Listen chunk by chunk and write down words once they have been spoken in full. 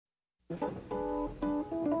Hey.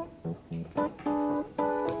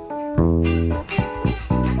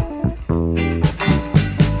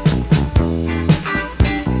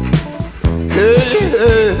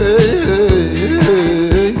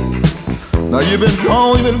 Now you've been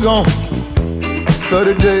gone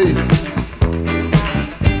 30 days.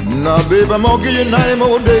 Now, baby, I'm gonna give you 90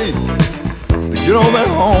 more days to get on back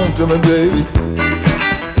home to me, baby.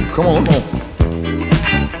 Come on home.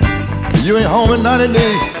 If you ain't home in 90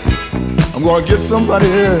 days, I'm gonna get somebody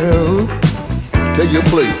else to take your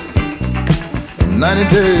place. 90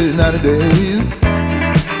 days, 90 days,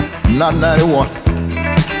 not 91.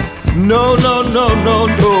 No, no, no, no,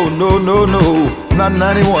 no, no, no, no, not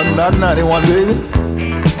 91, not 91, baby.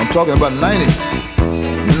 I'm talking about 90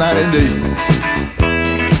 days.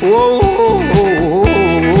 Whoa, whoa, whoa,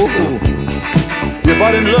 whoa, whoa. If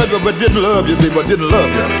I didn't love you, but didn't love you, baby, I didn't love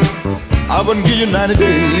you, I wouldn't give you 90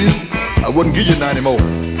 days. I wouldn't give you 90 more.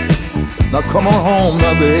 Now come on home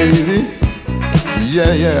now, baby.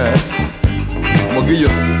 Yeah, yeah. I'm gonna give you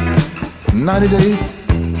 90 days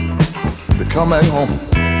to come back home.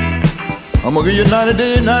 I'm gonna give you 90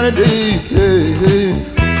 days, 90 days. Hey, hey.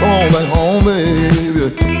 Come on back home,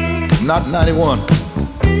 baby. Not 91.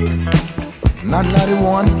 Not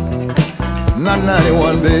 91. Not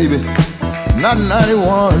 91, baby. Not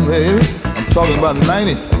 91, baby. I'm talking about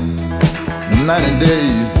 90. 90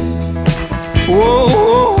 days. Whoa,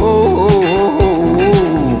 whoa, whoa, whoa,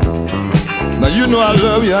 whoa. Now you know I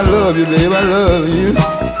love you, baby, I love you.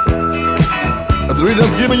 The reason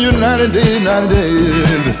I'm giving you 90 days, 90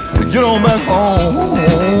 days to get on back home.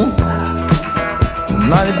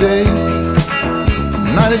 90 days,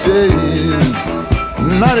 90 days,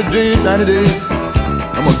 90 days, 90 days.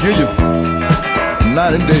 I'm gonna give you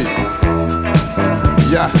 90 days.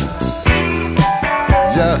 Yeah,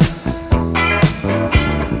 yeah.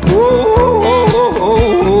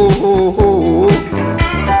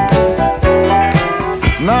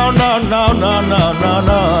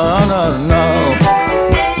 No.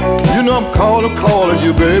 You know I'm calling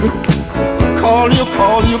you, baby. Calling you,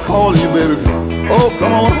 baby. Oh,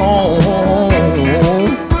 come on home.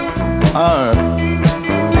 Alright.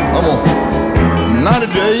 Come on. 90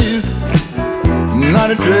 days.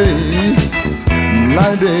 90 days.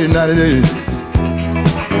 90 days, 90 days.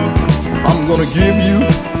 I'm gonna give you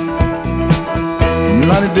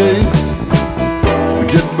 90 days to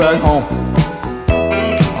get back home.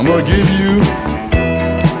 I'm gonna give you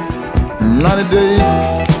 90 days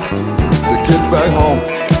to get back home.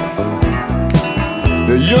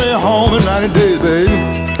 If you ain't home in 90 days, baby,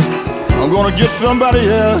 I'm gonna get somebody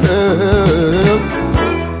else.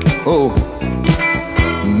 Oh,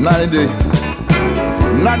 90 days.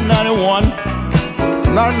 Not 91.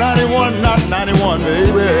 Not 91, not 91,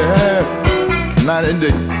 baby. 90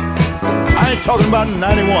 days. I ain't talking about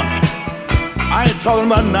 91. I ain't talking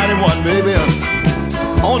about 91, baby.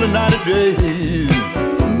 Only 90 days.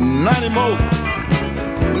 90 more.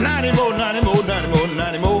 90 more, 90 more, 90 more,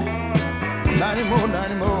 90 more. 90 more,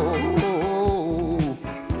 90 more.